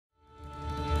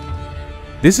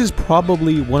This is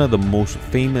probably one of the most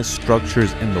famous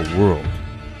structures in the world.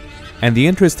 And the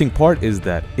interesting part is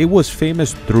that it was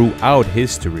famous throughout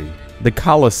history. The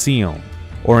Colosseum,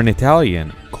 or in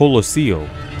Italian, Colosseum.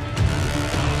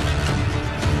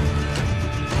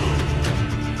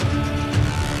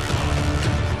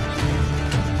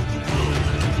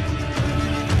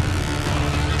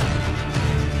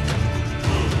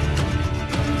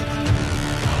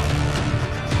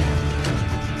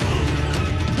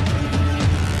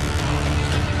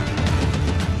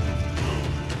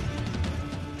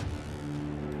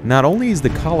 Not only is the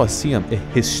Colosseum a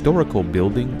historical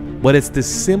building, but it's the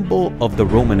symbol of the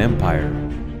Roman Empire.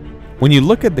 When you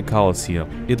look at the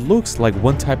Colosseum, it looks like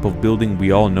one type of building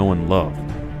we all know and love,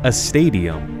 a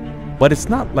stadium. But it's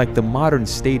not like the modern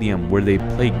stadium where they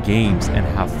play games and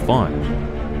have fun.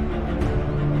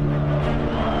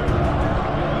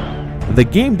 The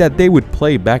game that they would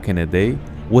play back in the day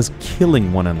was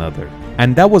killing one another.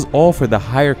 And that was all for the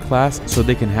higher class so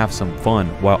they can have some fun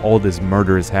while all this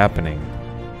murder is happening.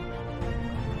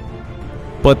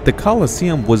 But the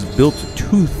Colosseum was built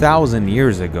 2,000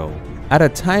 years ago, at a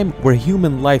time where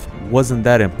human life wasn't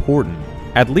that important,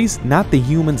 at least not the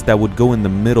humans that would go in the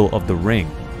middle of the ring.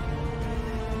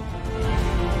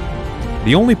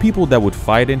 The only people that would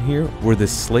fight in here were the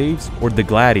slaves or the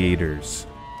gladiators.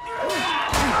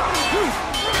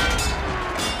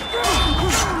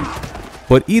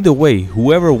 But either way,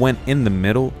 whoever went in the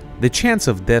middle, the chance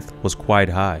of death was quite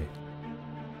high.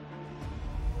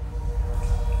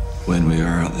 When we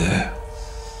are out there,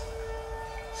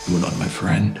 you are not my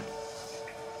friend.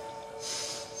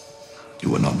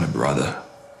 You are not my brother.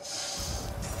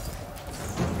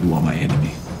 You are my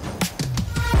enemy.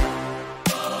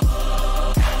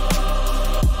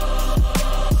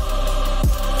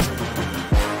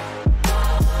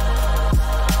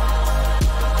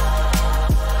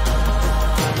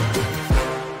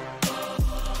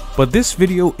 But this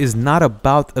video is not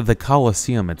about the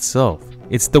Colosseum itself.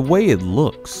 It's the way it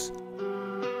looks.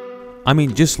 I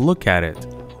mean, just look at it.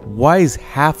 Why is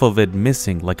half of it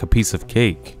missing like a piece of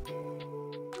cake?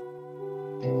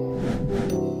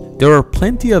 There are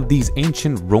plenty of these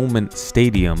ancient Roman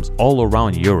stadiums all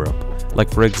around Europe. Like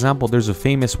for example, there's a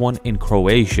famous one in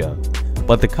Croatia.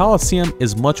 But the Colosseum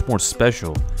is much more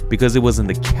special because it was in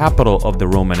the capital of the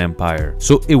Roman Empire.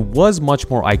 So it was much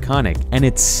more iconic, and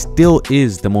it still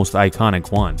is the most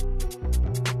iconic one.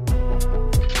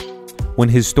 When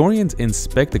historians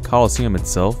inspect the Colosseum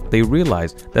itself, they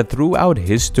realize that throughout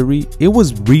history, it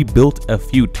was rebuilt a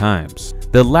few times.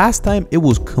 The last time it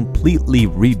was completely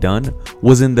redone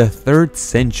was in the 3rd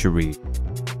century.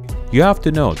 You have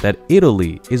to know that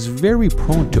Italy is very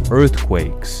prone to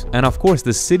earthquakes, and of course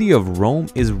the city of Rome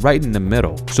is right in the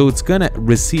middle, so it's gonna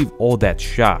receive all that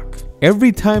shock.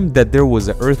 Every time that there was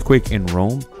an earthquake in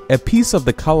Rome, a piece of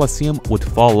the Colosseum would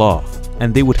fall off,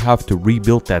 and they would have to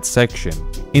rebuild that section.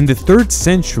 In the 3rd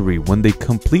century, when they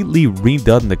completely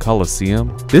redone the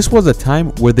Colosseum, this was a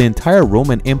time where the entire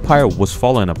Roman Empire was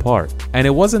falling apart, and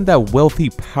it wasn't that wealthy,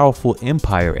 powerful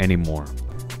empire anymore.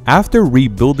 After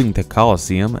rebuilding the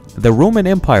Colosseum, the Roman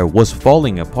Empire was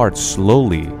falling apart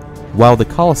slowly, while the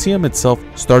Colosseum itself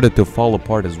started to fall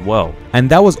apart as well. And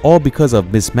that was all because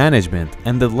of mismanagement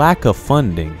and the lack of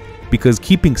funding, because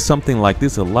keeping something like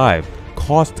this alive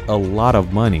cost a lot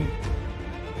of money.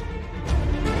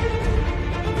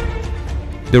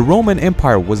 The Roman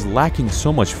Empire was lacking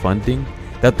so much funding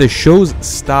that the shows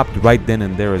stopped right then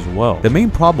and there as well. The main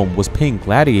problem was paying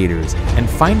gladiators and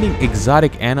finding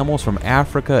exotic animals from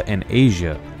Africa and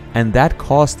Asia, and that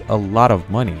cost a lot of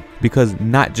money because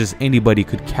not just anybody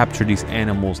could capture these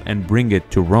animals and bring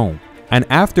it to Rome. And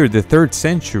after the 3rd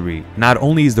century, not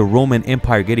only is the Roman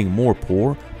Empire getting more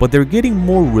poor, but they're getting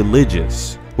more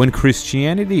religious. When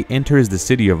Christianity enters the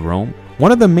city of Rome,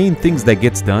 one of the main things that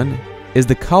gets done is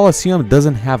the Colosseum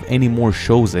doesn't have any more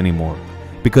shows anymore,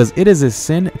 because it is a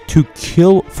sin to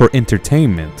kill for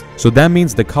entertainment. So that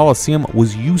means the Colosseum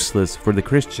was useless for the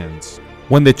Christians.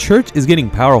 When the church is getting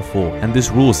powerful and this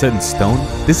rule is set in stone,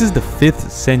 this is the 5th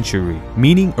century,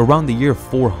 meaning around the year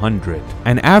 400.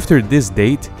 And after this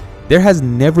date, there has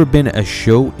never been a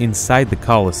show inside the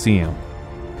Colosseum.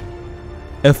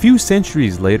 A few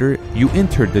centuries later, you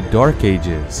enter the Dark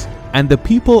Ages, and the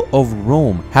people of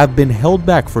Rome have been held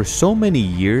back for so many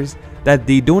years that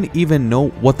they don't even know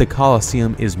what the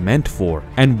Colosseum is meant for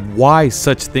and why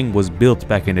such thing was built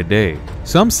back in the day.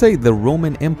 Some say the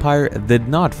Roman Empire did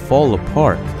not fall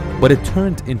apart, but it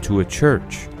turned into a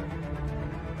church.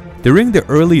 During the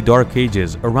early Dark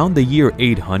Ages, around the year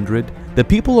 800, the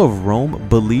people of Rome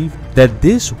believed that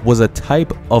this was a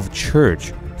type of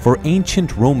church for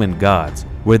ancient Roman gods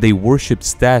where they worshipped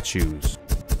statues.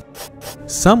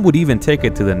 Some would even take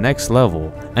it to the next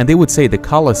level, and they would say the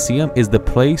Colosseum is the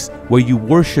place where you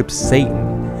worship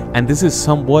Satan, and this is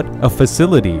somewhat a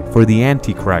facility for the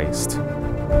Antichrist.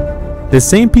 The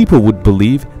same people would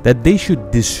believe that they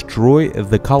should destroy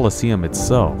the Colosseum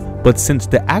itself, but since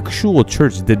the actual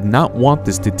church did not want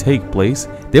this to take place,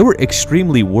 they were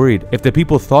extremely worried if the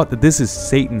people thought that this is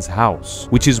Satan's house,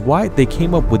 which is why they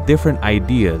came up with different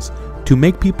ideas to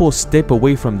make people step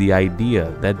away from the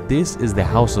idea that this is the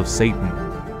house of Satan.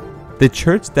 The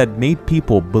church that made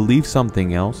people believe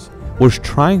something else was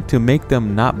trying to make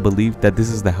them not believe that this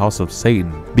is the house of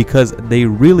Satan, because they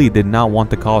really did not want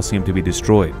the Colosseum to be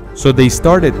destroyed. So they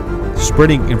started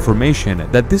spreading information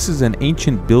that this is an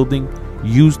ancient building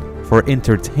used for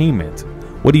entertainment.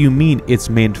 What do you mean it's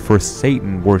meant for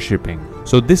Satan worshipping?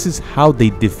 So this is how they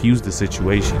diffuse the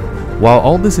situation. While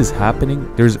all this is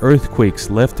happening, there's earthquakes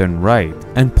left and right,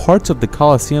 and parts of the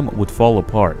Colosseum would fall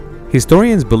apart.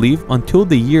 Historians believe until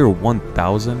the year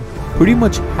 1000, pretty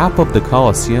much half of the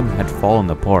Colosseum had fallen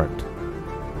apart.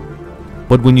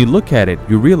 But when you look at it,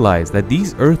 you realize that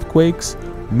these earthquakes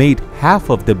made half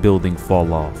of the building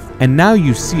fall off. And now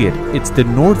you see it, it's the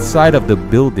north side of the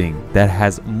building that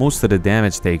has most of the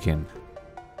damage taken.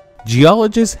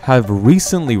 Geologists have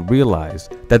recently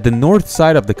realized that the north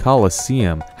side of the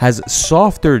Colosseum has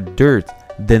softer dirt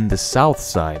than the south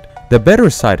side. The better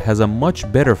side has a much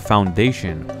better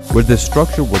foundation where the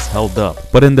structure was held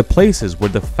up, but in the places where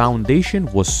the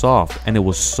foundation was soft and it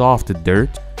was soft dirt,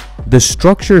 the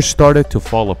structure started to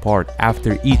fall apart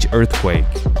after each earthquake,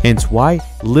 hence why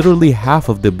literally half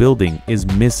of the building is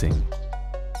missing.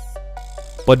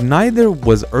 But neither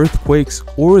was earthquakes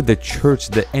or the church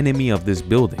the enemy of this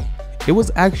building. It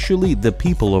was actually the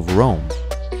people of Rome.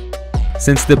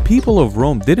 Since the people of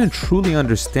Rome didn't truly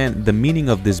understand the meaning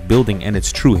of this building and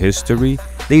its true history,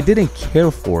 they didn't care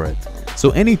for it.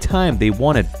 So anytime they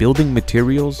wanted building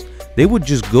materials, they would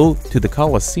just go to the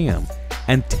Colosseum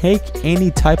and take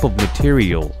any type of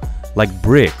material like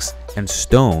bricks and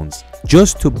stones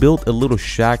just to build a little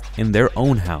shack in their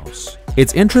own house.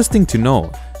 It's interesting to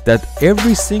know that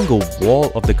every single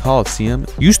wall of the Colosseum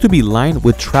used to be lined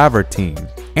with travertine,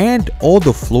 and all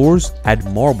the floors had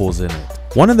marbles in it.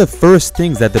 One of the first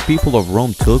things that the people of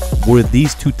Rome took were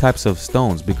these two types of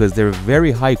stones because they're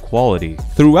very high quality.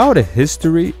 Throughout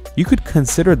history, you could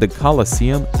consider the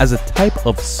Colosseum as a type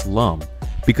of slum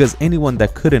because anyone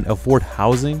that couldn't afford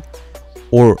housing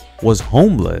or was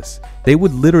homeless, they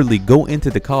would literally go into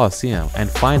the Colosseum and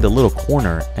find a little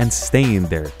corner and stay in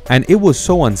there. And it was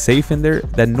so unsafe in there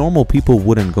that normal people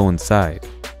wouldn't go inside.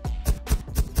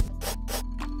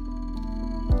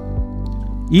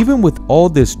 Even with all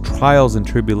this trials and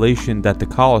tribulation that the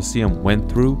Colosseum went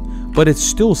through, but it's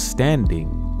still standing.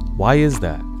 Why is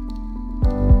that?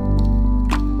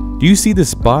 Do you see the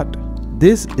spot?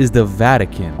 This is the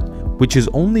Vatican, which is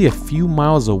only a few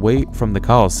miles away from the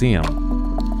Colosseum.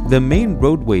 The main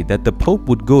roadway that the Pope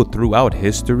would go throughout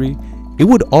history, it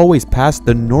would always pass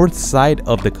the north side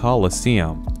of the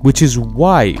Colosseum, which is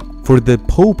why for the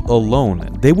Pope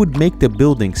alone, they would make the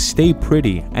building stay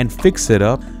pretty and fix it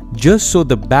up just so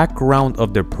the background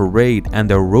of their parade and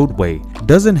their roadway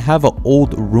doesn't have an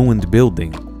old ruined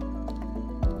building.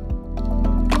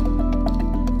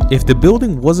 If the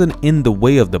building wasn't in the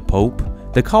way of the Pope,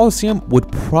 the Colosseum would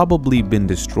probably been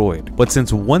destroyed. But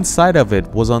since one side of it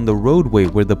was on the roadway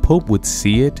where the Pope would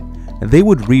see it, they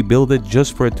would rebuild it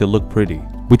just for it to look pretty.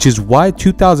 Which is why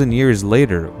 2,000 years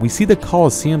later, we see the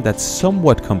Colosseum that's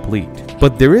somewhat complete.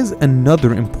 But there is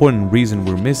another important reason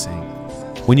we're missing.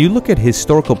 When you look at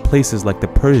historical places like the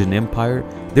Persian Empire,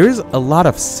 there is a lot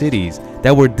of cities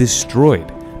that were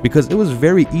destroyed because it was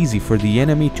very easy for the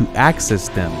enemy to access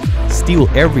them, steal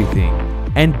everything,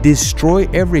 and destroy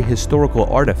every historical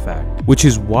artifact. Which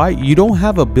is why you don't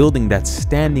have a building that's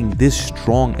standing this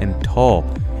strong and tall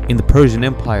in the Persian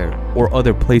Empire or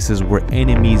other places where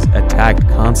enemies attacked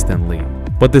constantly.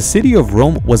 But the city of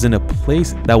Rome was in a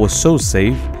place that was so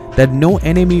safe that no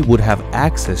enemy would have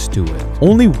access to it.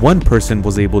 Only one person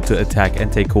was able to attack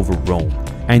and take over Rome,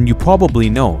 and you probably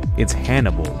know it's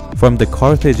Hannibal from the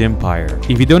Carthage Empire.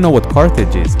 If you don't know what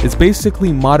Carthage is, it's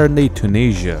basically modern-day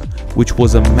Tunisia, which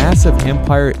was a massive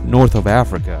empire north of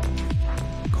Africa.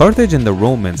 Carthage and the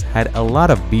Romans had a lot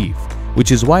of beef,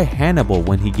 which is why Hannibal,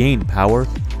 when he gained power,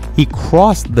 he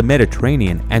crossed the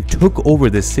Mediterranean and took over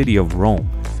the city of Rome,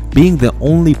 being the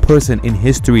only person in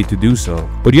history to do so.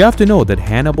 But you have to know that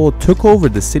Hannibal took over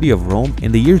the city of Rome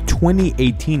in the year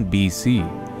 2018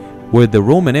 BC, where the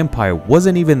Roman Empire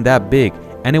wasn't even that big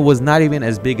and it was not even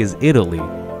as big as Italy.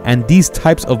 And these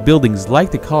types of buildings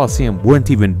like the Colosseum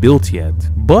weren't even built yet.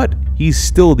 But he's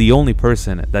still the only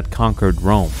person that conquered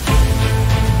Rome.